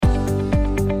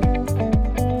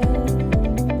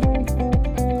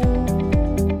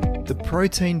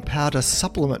protein powder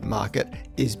supplement market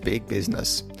is big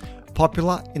business.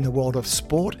 Popular in the world of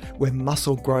sport, where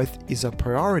muscle growth is a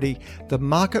priority, the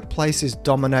marketplace is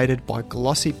dominated by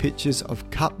glossy pictures of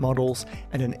cut models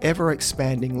and an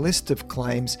ever-expanding list of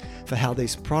claims for how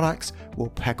these products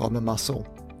will pack on the muscle.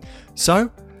 So,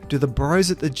 do the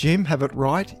bros at the gym have it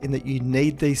right in that you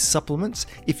need these supplements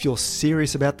if you're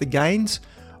serious about the gains?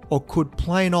 Or could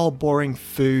plain old boring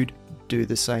food do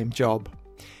the same job?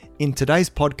 In today's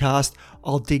podcast,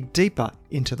 I'll dig deeper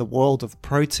into the world of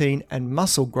protein and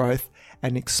muscle growth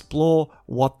and explore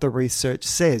what the research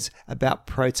says about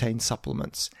protein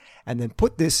supplements, and then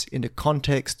put this into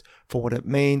context for what it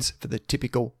means for the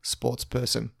typical sports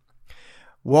person.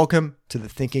 Welcome to the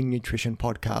Thinking Nutrition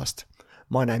Podcast.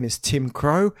 My name is Tim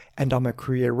Crowe, and I'm a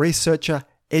career researcher,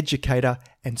 educator,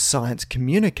 and science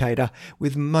communicator,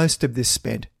 with most of this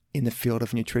spent in the field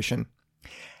of nutrition.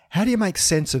 How do you make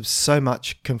sense of so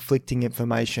much conflicting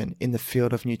information in the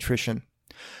field of nutrition?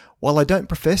 While I don't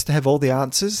profess to have all the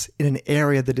answers in an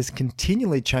area that is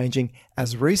continually changing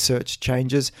as research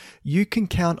changes, you can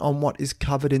count on what is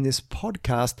covered in this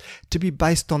podcast to be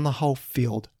based on the whole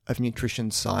field of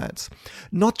nutrition science,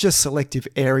 not just selective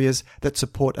areas that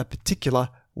support a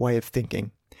particular way of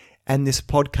thinking. And this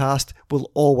podcast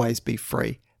will always be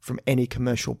free from any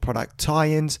commercial product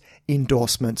tie-ins,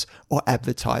 endorsements, or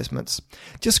advertisements.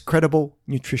 Just credible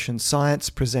nutrition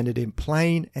science presented in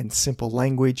plain and simple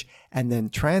language, and then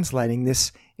translating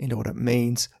this into what it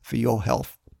means for your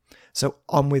health. So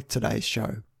on with today's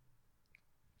show.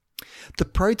 The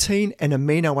protein and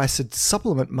amino acid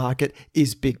supplement market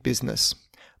is big business.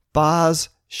 Bars,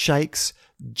 shakes,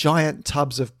 giant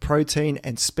tubs of protein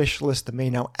and specialist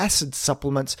amino acid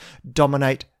supplements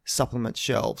dominate supplement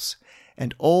shelves,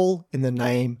 and all in the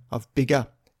name of bigger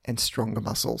and stronger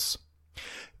muscles.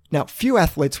 Now, few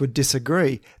athletes would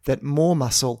disagree that more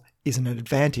muscle is an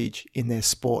advantage in their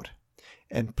sport,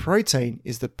 and protein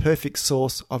is the perfect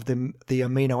source of the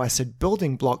amino acid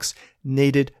building blocks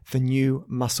needed for new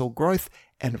muscle growth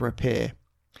and repair.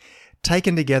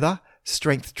 Taken together,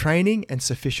 strength training and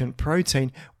sufficient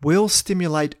protein will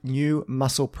stimulate new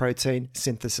muscle protein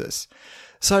synthesis.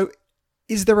 So,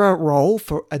 is there a role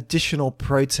for additional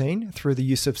protein through the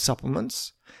use of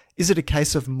supplements? Is it a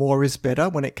case of more is better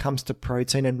when it comes to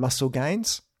protein and muscle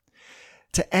gains?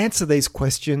 To answer these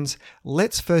questions,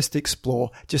 let's first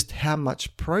explore just how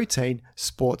much protein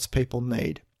sports people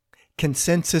need.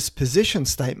 Consensus position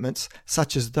statements,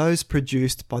 such as those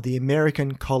produced by the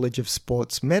American College of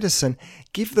Sports Medicine,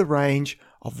 give the range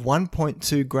of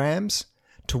 1.2 grams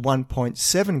to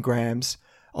 1.7 grams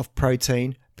of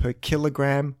protein per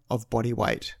kilogram of body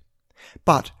weight.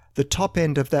 But the top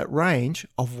end of that range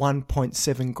of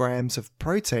 1.7 grams of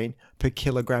protein per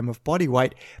kilogram of body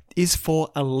weight is for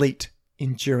elite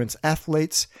endurance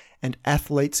athletes and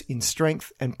athletes in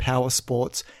strength and power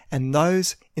sports, and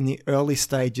those in the early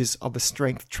stages of a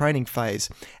strength training phase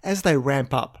as they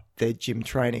ramp up their gym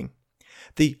training.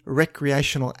 The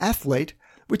recreational athlete,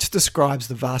 which describes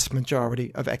the vast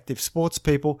majority of active sports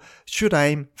people, should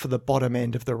aim for the bottom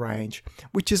end of the range,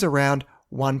 which is around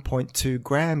 1.2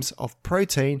 grams of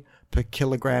protein per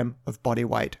kilogram of body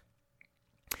weight.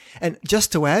 And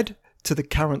just to add to the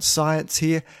current science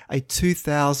here, a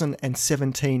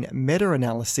 2017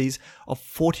 meta-analysis of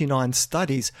 49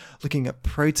 studies looking at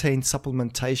protein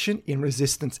supplementation in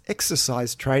resistance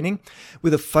exercise training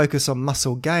with a focus on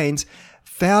muscle gains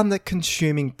found that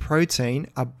consuming protein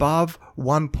above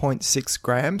 1.6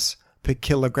 grams per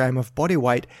kilogram of body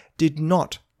weight did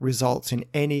not result in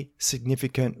any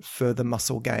significant further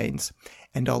muscle gains.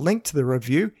 And I'll link to the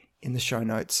review in the show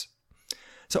notes.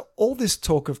 So all this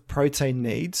talk of protein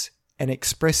needs and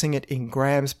expressing it in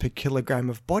grams per kilogram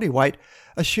of body weight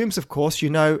assumes, of course,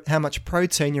 you know how much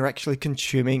protein you're actually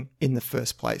consuming in the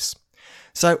first place.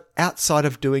 So outside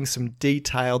of doing some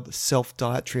detailed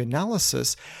self-dietary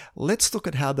analysis, let's look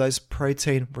at how those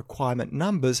protein requirement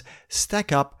numbers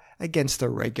stack up against a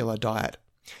regular diet.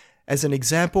 As an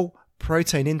example,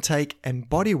 protein intake and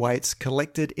body weights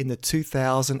collected in the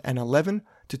 2011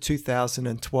 to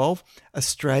 2012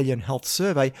 Australian Health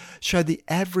Survey showed the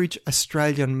average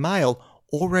Australian male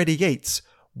already eats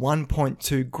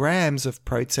 1.2 grams of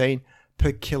protein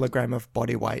per kilogram of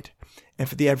body weight. And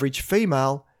for the average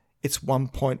female, it's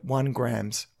 1.1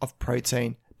 grams of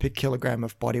protein per kilogram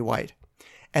of body weight.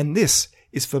 And this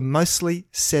is for mostly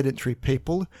sedentary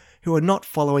people who are not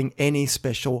following any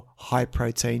special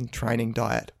high-protein training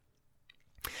diet.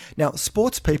 Now,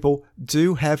 sports people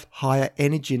do have higher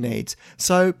energy needs,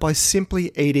 so by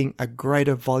simply eating a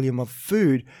greater volume of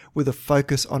food with a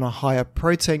focus on a higher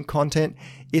protein content,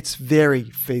 it's very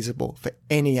feasible for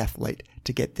any athlete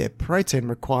to get their protein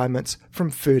requirements from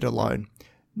food alone.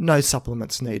 No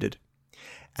supplements needed.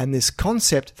 And this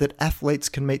concept that athletes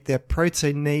can meet their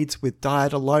protein needs with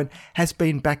diet alone has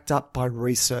been backed up by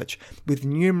research, with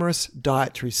numerous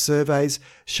dietary surveys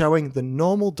showing the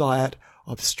normal diet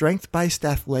of strength-based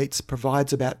athletes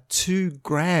provides about 2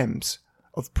 grams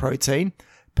of protein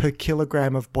per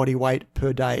kilogram of body weight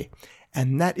per day,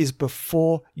 and that is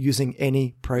before using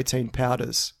any protein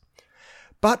powders.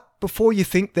 But before you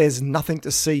think there's nothing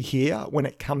to see here when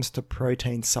it comes to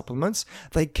protein supplements,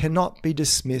 they cannot be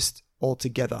dismissed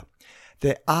altogether.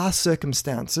 There are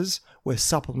circumstances where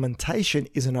supplementation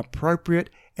is an appropriate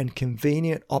and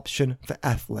convenient option for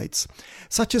athletes,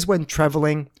 such as when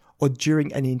traveling or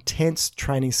during an intense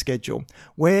training schedule,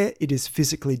 where it is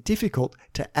physically difficult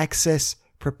to access,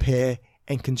 prepare,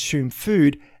 and consume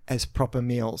food as proper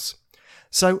meals.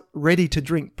 So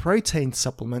ready-to-drink protein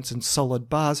supplements and solid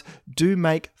bars do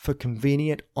make for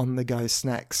convenient on-the-go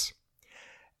snacks.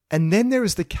 And then there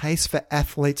is the case for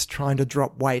athletes trying to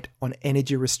drop weight on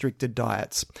energy-restricted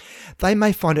diets. They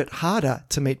may find it harder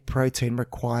to meet protein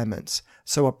requirements,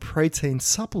 so a protein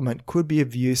supplement could be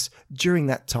of use during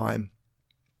that time.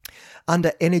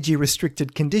 Under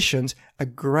energy-restricted conditions, a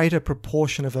greater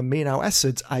proportion of amino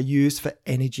acids are used for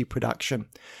energy production,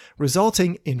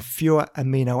 resulting in fewer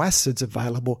amino acids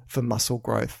available for muscle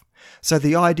growth. So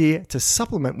the idea to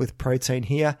supplement with protein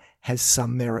here has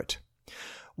some merit.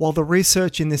 While the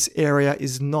research in this area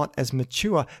is not as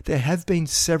mature, there have been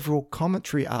several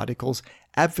commentary articles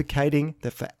advocating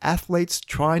that for athletes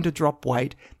trying to drop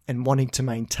weight and wanting to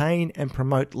maintain and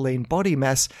promote lean body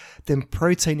mass, then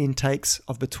protein intakes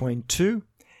of between 2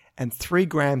 and 3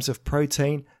 grams of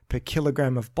protein per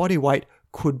kilogram of body weight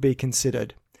could be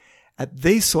considered. At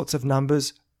these sorts of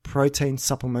numbers, protein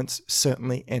supplements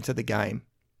certainly enter the game.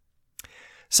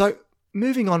 So,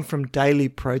 moving on from daily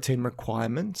protein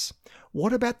requirements,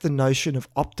 what about the notion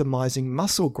of optimizing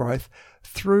muscle growth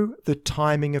through the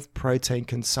timing of protein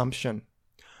consumption?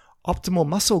 Optimal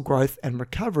muscle growth and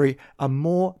recovery are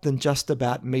more than just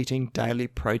about meeting daily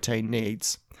protein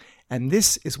needs. And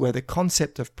this is where the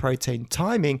concept of protein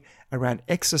timing around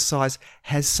exercise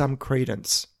has some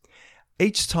credence.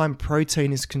 Each time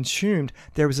protein is consumed,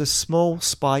 there is a small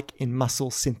spike in muscle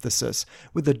synthesis,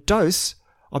 with a dose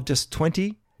of just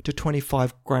 20 to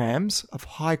 25 grams of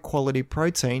high-quality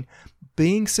protein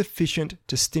being sufficient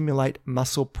to stimulate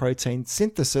muscle protein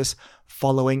synthesis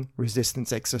following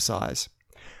resistance exercise.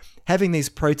 Having these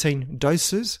protein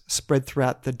doses spread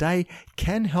throughout the day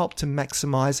can help to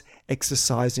maximize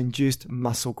exercise-induced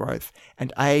muscle growth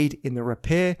and aid in the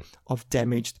repair of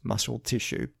damaged muscle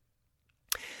tissue.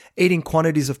 Eating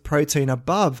quantities of protein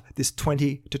above this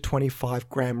 20 to 25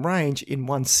 gram range in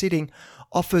one sitting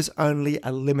offers only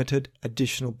a limited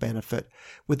additional benefit,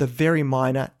 with a very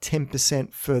minor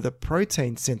 10% further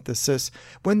protein synthesis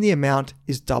when the amount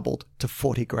is doubled to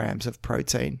 40 grams of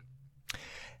protein.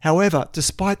 However,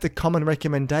 despite the common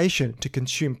recommendation to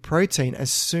consume protein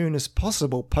as soon as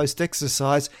possible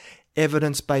post-exercise,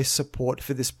 evidence-based support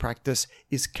for this practice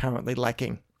is currently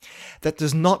lacking. That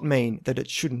does not mean that it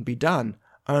shouldn't be done,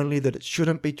 only that it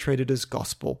shouldn't be treated as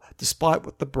gospel, despite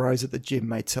what the bros at the gym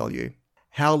may tell you.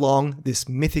 How long this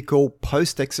mythical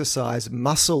post-exercise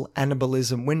muscle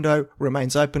anabolism window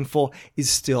remains open for is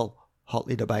still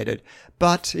hotly debated,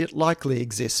 but it likely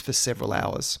exists for several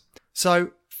hours.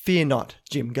 So, fear not,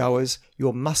 gym goers,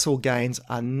 your muscle gains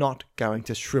are not going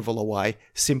to shrivel away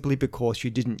simply because you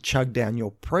didn't chug down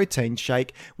your protein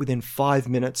shake within 5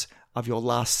 minutes of your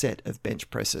last set of bench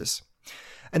presses.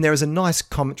 And there is a nice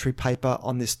commentary paper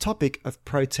on this topic of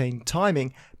protein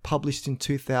timing published in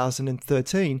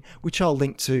 2013, which I'll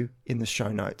link to in the show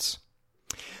notes.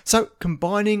 So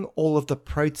combining all of the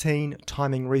protein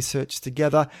timing research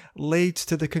together leads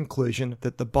to the conclusion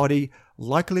that the body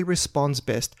likely responds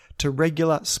best to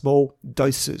regular small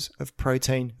doses of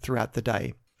protein throughout the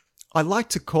day. I like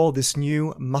to call this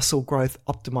new muscle growth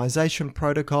optimization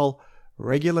protocol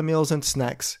regular meals and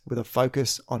snacks with a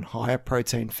focus on higher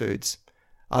protein foods.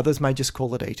 Others may just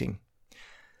call it eating.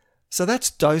 So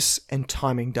that's dose and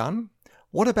timing done.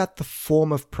 What about the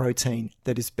form of protein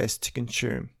that is best to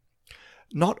consume?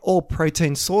 Not all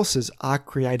protein sources are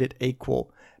created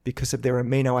equal because of their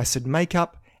amino acid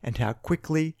makeup and how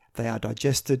quickly they are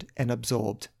digested and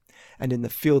absorbed. And in the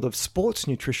field of sports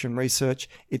nutrition research,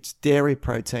 it's dairy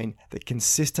protein that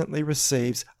consistently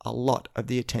receives a lot of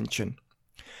the attention.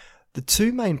 The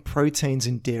two main proteins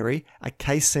in dairy are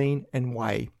casein and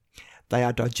whey. They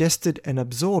are digested and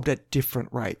absorbed at different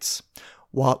rates,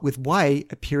 with whey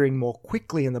appearing more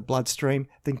quickly in the bloodstream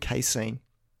than casein.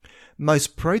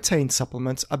 Most protein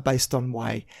supplements are based on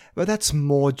whey, but that's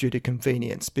more due to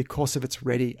convenience because of its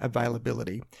ready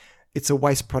availability. It's a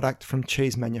waste product from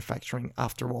cheese manufacturing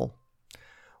after all.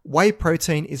 Whey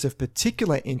protein is of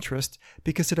particular interest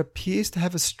because it appears to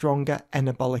have a stronger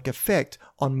anabolic effect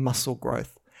on muscle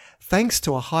growth, thanks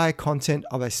to a higher content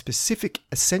of a specific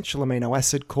essential amino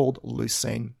acid called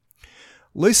leucine.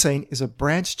 Leucine is a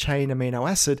branched-chain amino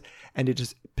acid, and it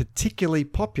is particularly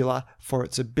popular for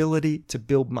its ability to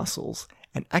build muscles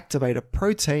and activate a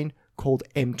protein called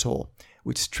mTOR,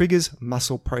 which triggers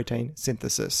muscle protein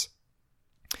synthesis.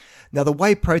 Now, the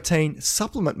whey protein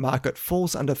supplement market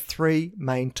falls under three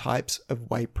main types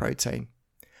of whey protein.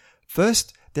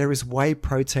 First, there is whey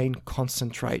protein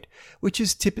concentrate, which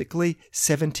is typically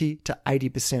 70 to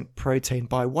 80% protein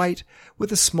by weight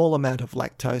with a small amount of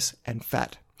lactose and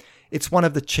fat. It's one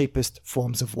of the cheapest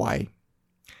forms of whey.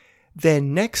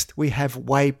 Then next, we have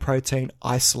whey protein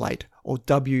isolate, or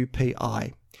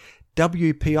WPI.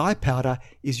 WPI powder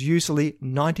is usually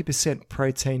 90%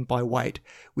 protein by weight,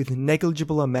 with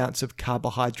negligible amounts of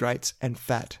carbohydrates and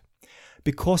fat.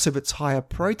 Because of its higher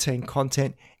protein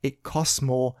content, it costs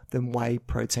more than whey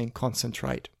protein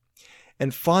concentrate.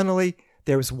 And finally,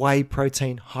 there is whey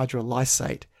protein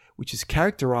hydrolysate, which is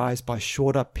characterized by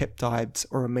shorter peptides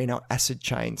or amino acid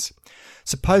chains,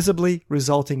 supposedly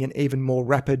resulting in even more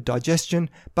rapid digestion,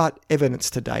 but evidence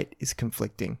to date is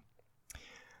conflicting.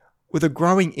 With a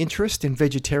growing interest in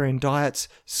vegetarian diets,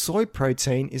 soy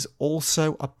protein is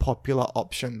also a popular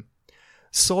option.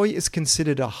 Soy is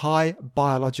considered a high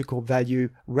biological value,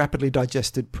 rapidly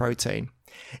digested protein.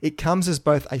 It comes as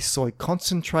both a soy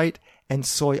concentrate and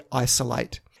soy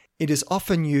isolate. It is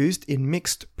often used in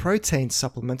mixed protein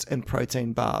supplements and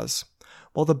protein bars.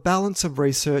 While the balance of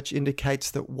research indicates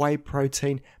that whey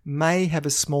protein may have a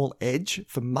small edge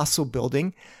for muscle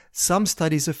building, some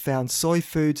studies have found soy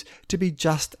foods to be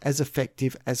just as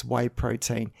effective as whey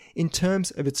protein in terms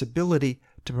of its ability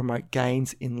to promote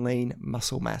gains in lean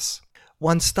muscle mass.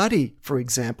 One study, for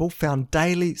example, found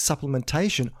daily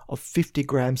supplementation of 50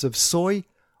 grams of soy,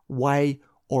 whey,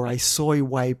 or a soy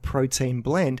whey protein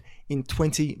blend in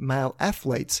 20 male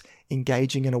athletes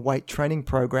engaging in a weight training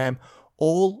program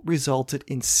all resulted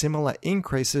in similar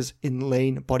increases in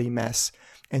lean body mass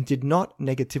and did not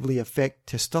negatively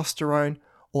affect testosterone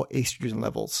or estrogen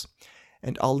levels.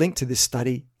 And I'll link to this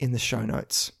study in the show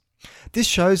notes. This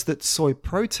shows that soy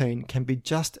protein can be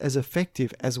just as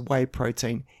effective as whey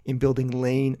protein in building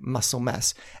lean muscle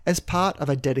mass as part of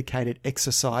a dedicated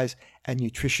exercise and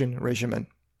nutrition regimen.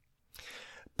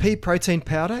 Pea protein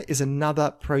powder is another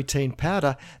protein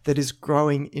powder that is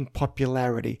growing in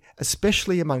popularity,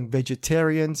 especially among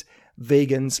vegetarians,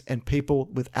 vegans, and people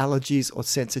with allergies or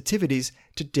sensitivities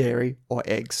to dairy or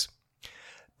eggs.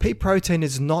 Pea protein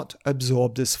is not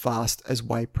absorbed as fast as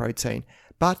whey protein,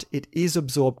 but it is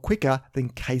absorbed quicker than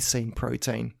casein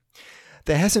protein.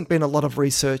 There hasn't been a lot of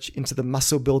research into the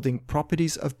muscle-building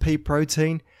properties of pea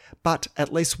protein, but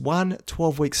at least one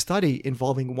 12-week study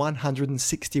involving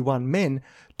 161 men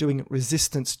doing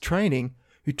resistance training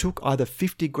who took either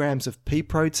 50 grams of pea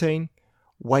protein,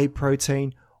 whey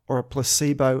protein, or a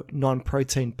placebo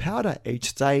non-protein powder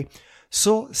each day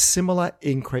saw similar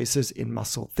increases in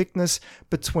muscle thickness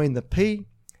between the pea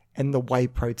and the whey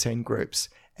protein groups,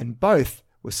 and both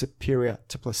were superior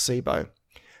to placebo.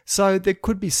 So there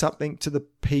could be something to the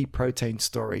pea protein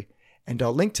story, and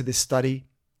I'll link to this study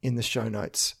in the show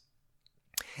notes.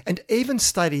 And even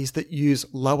studies that use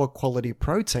lower quality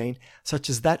protein, such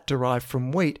as that derived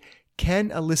from wheat,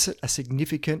 can elicit a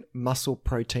significant muscle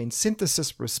protein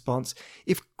synthesis response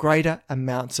if greater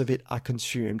amounts of it are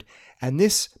consumed, and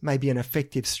this may be an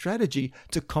effective strategy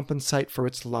to compensate for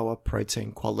its lower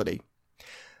protein quality.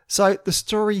 So the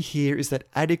story here is that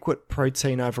adequate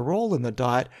protein overall in the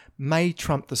diet may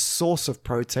trump the source of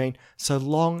protein so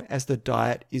long as the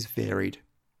diet is varied.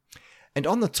 And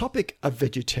on the topic of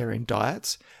vegetarian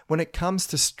diets, when it comes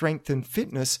to strength and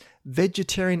fitness,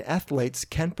 vegetarian athletes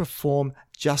can perform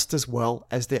just as well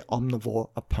as their omnivore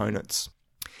opponents.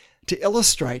 To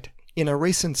illustrate, in a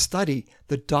recent study,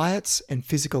 the diets and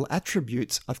physical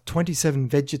attributes of 27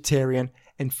 vegetarian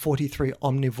and 43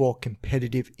 omnivore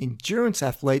competitive endurance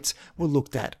athletes were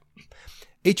looked at.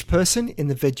 Each person in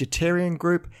the vegetarian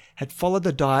group had followed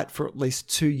the diet for at least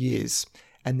 2 years,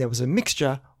 and there was a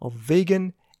mixture of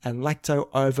vegan and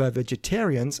lacto-ovo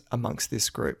vegetarians amongst this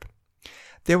group.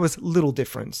 There was little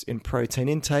difference in protein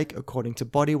intake according to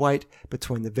body weight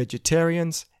between the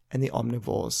vegetarians and the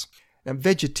omnivores. Now,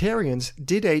 vegetarians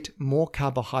did eat more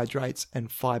carbohydrates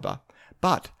and fiber,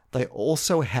 but they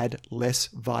also had less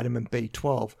vitamin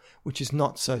B12, which is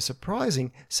not so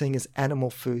surprising, seeing as animal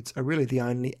foods are really the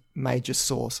only major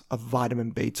source of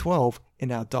vitamin B12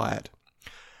 in our diet.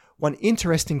 One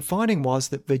interesting finding was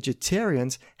that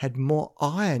vegetarians had more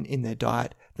iron in their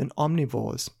diet than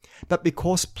omnivores. But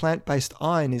because plant-based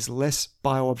iron is less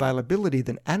bioavailability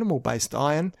than animal-based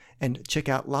iron, and check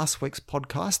out last week's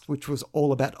podcast, which was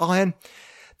all about iron,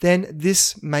 then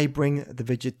this may bring the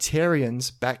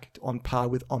vegetarians back on par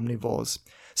with omnivores.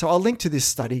 So I'll link to this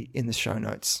study in the show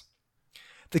notes.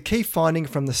 The key finding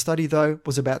from the study, though,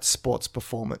 was about sports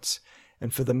performance.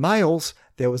 And for the males,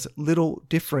 there was little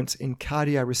difference in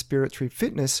cardiorespiratory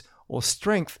fitness or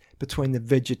strength between the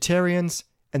vegetarians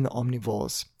and the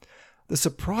omnivores. The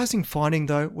surprising finding,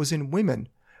 though, was in women.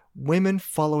 Women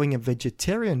following a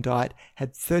vegetarian diet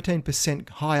had 13%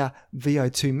 higher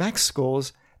VO2 max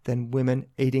scores than women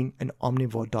eating an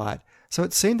omnivore diet. So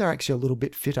it seemed they're actually a little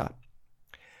bit fitter.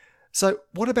 So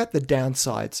what about the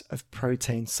downsides of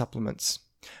protein supplements?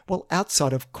 Well,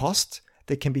 outside of cost,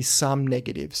 there can be some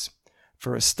negatives.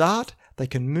 For a start, they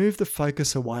can move the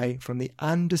focus away from the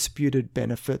undisputed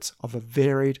benefits of a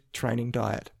varied training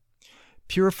diet.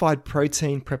 Purified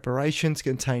protein preparations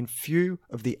contain few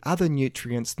of the other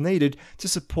nutrients needed to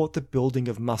support the building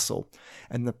of muscle,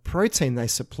 and the protein they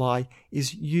supply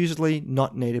is usually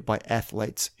not needed by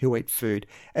athletes who eat food,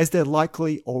 as they're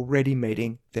likely already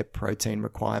meeting their protein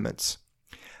requirements.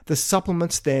 The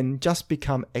supplements then just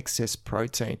become excess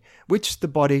protein, which the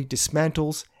body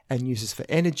dismantles and uses for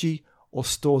energy or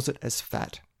stores it as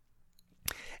fat.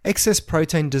 Excess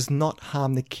protein does not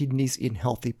harm the kidneys in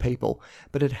healthy people,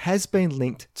 but it has been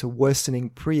linked to worsening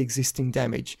pre-existing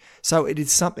damage, so it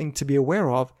is something to be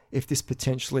aware of if this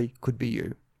potentially could be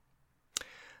you.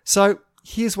 So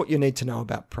here's what you need to know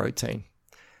about protein.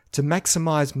 To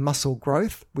maximize muscle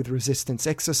growth with resistance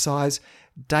exercise,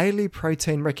 daily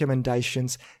protein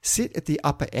recommendations sit at the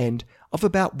upper end of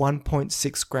about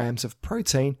 1.6 grams of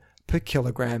protein per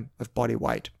kilogram of body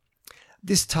weight.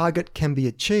 This target can be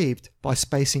achieved by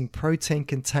spacing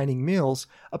protein-containing meals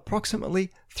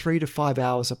approximately 3 to 5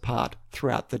 hours apart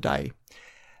throughout the day.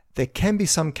 There can be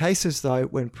some cases, though,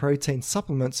 when protein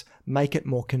supplements make it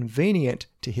more convenient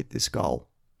to hit this goal.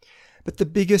 But the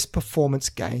biggest performance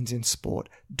gains in sport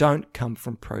don't come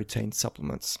from protein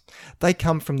supplements. They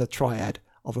come from the triad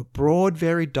of a broad,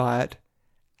 varied diet,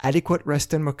 adequate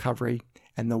rest and recovery,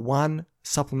 and the one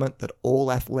supplement that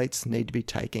all athletes need to be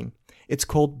taking. It's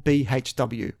called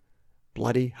BHW,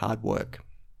 bloody hard work.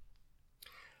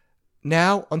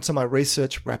 Now onto my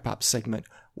research wrap-up segment,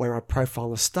 where I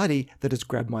profile a study that has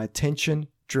grabbed my attention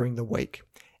during the week.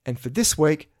 And for this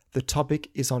week, the topic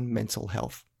is on mental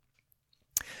health.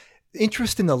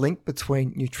 Interest in the link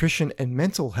between nutrition and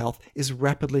mental health is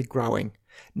rapidly growing.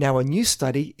 Now, a new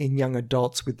study in young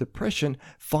adults with depression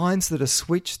finds that a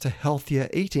switch to healthier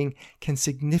eating can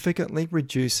significantly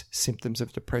reduce symptoms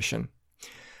of depression.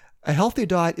 A healthy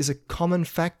diet is a common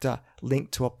factor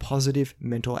linked to a positive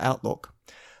mental outlook.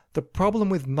 The problem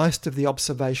with most of the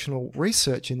observational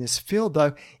research in this field,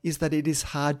 though, is that it is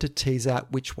hard to tease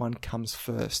out which one comes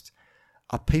first.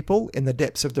 Are people in the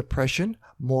depths of depression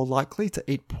more likely to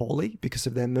eat poorly because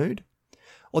of their mood?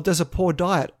 Or does a poor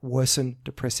diet worsen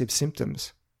depressive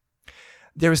symptoms?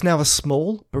 There is now a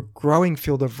small but growing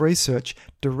field of research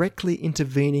directly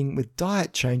intervening with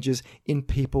diet changes in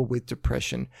people with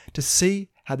depression to see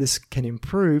how this can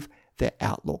improve their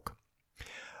outlook.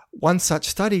 One such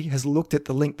study has looked at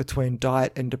the link between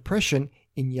diet and depression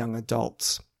in young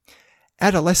adults.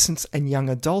 Adolescence and young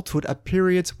adulthood are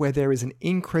periods where there is an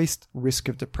increased risk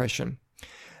of depression.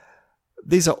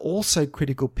 These are also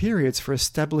critical periods for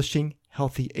establishing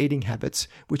healthy eating habits,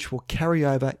 which will carry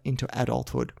over into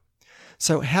adulthood.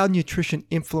 So how nutrition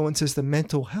influences the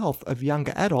mental health of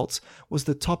younger adults was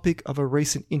the topic of a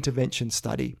recent intervention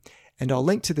study, and I'll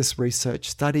link to this research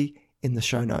study in the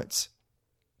show notes.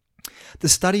 The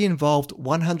study involved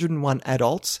 101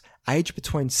 adults aged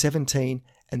between 17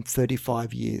 and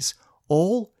 35 years,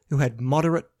 all who had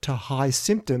moderate to high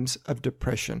symptoms of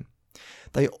depression.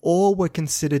 They all were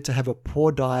considered to have a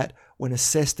poor diet when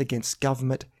assessed against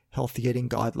government healthy eating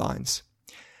guidelines.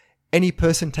 Any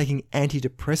person taking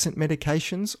antidepressant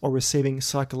medications or receiving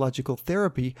psychological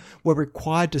therapy were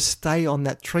required to stay on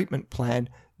that treatment plan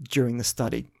during the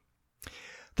study.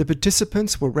 The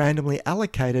participants were randomly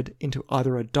allocated into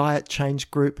either a diet change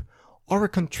group or a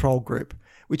control group,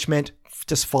 which meant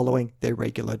just following their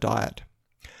regular diet.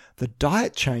 The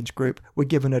diet change group were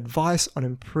given advice on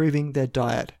improving their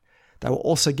diet. They were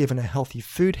also given a healthy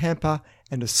food hamper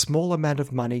and a small amount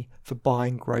of money for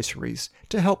buying groceries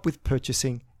to help with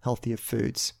purchasing healthier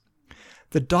foods.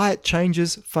 The diet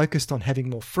changes focused on having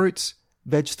more fruits,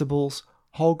 vegetables,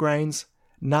 whole grains,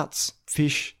 nuts,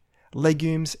 fish,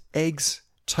 legumes, eggs,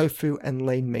 tofu, and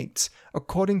lean meats,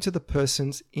 according to the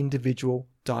person's individual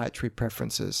dietary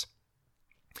preferences.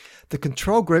 The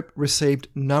control group received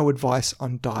no advice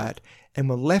on diet and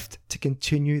were left to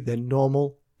continue their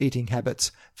normal eating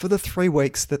habits for the 3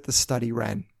 weeks that the study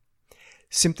ran.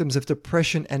 Symptoms of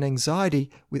depression and anxiety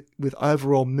with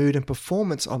overall mood and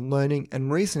performance on learning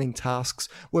and reasoning tasks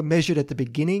were measured at the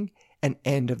beginning and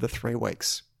end of the 3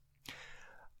 weeks.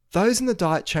 Those in the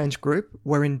diet change group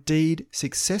were indeed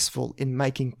successful in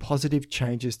making positive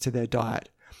changes to their diet.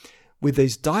 With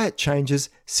these diet changes,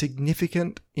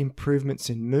 significant improvements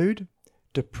in mood,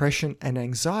 depression, and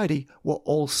anxiety were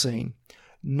all seen.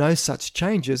 No such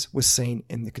changes were seen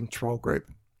in the control group.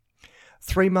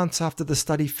 3 months after the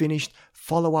study finished,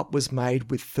 follow-up was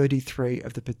made with 33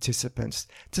 of the participants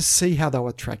to see how they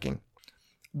were tracking.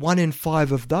 1 in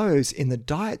 5 of those in the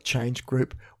diet change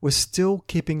group were still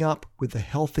keeping up with the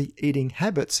healthy eating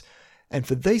habits, and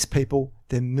for these people,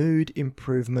 their mood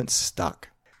improvements stuck.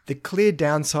 The clear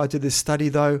downside to this study,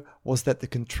 though, was that the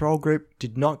control group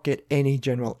did not get any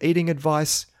general eating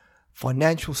advice,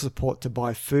 financial support to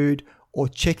buy food, or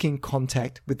check-in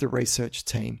contact with the research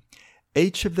team.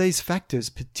 Each of these factors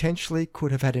potentially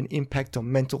could have had an impact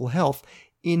on mental health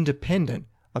independent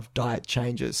of diet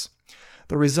changes.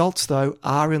 The results, though,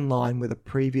 are in line with a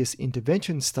previous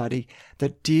intervention study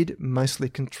that did mostly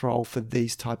control for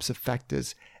these types of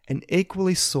factors and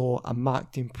equally saw a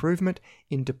marked improvement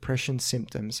in depression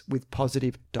symptoms with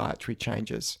positive dietary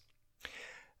changes.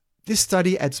 This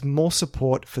study adds more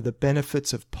support for the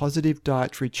benefits of positive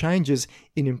dietary changes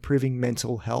in improving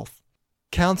mental health.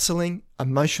 Counseling,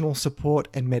 emotional support,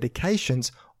 and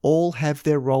medications all have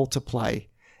their role to play,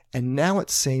 and now it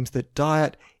seems that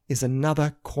diet is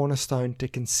another cornerstone to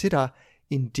consider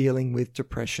in dealing with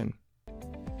depression.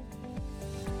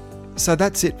 So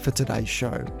that's it for today's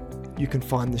show. You can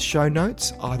find the show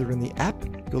notes either in the app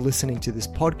you're listening to this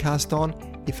podcast on,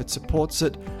 if it supports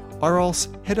it, or else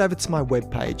head over to my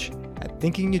webpage at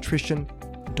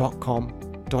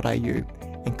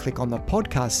thinkingnutrition.com.au and click on the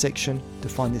podcast section to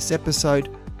find this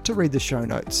episode to read the show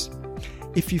notes.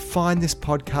 If you find this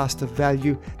podcast of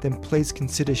value, then please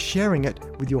consider sharing it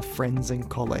with your friends and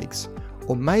colleagues,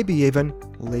 or maybe even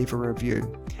leave a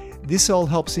review. This all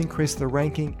helps increase the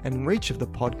ranking and reach of the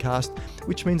podcast,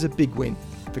 which means a big win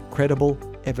for credible,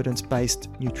 evidence-based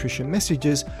nutrition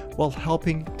messages while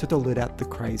helping to dilute out the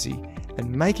crazy and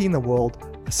making the world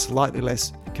a slightly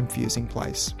less confusing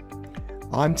place.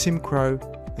 I'm Tim Crow,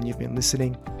 and you've been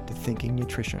listening to Thinking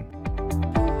Nutrition.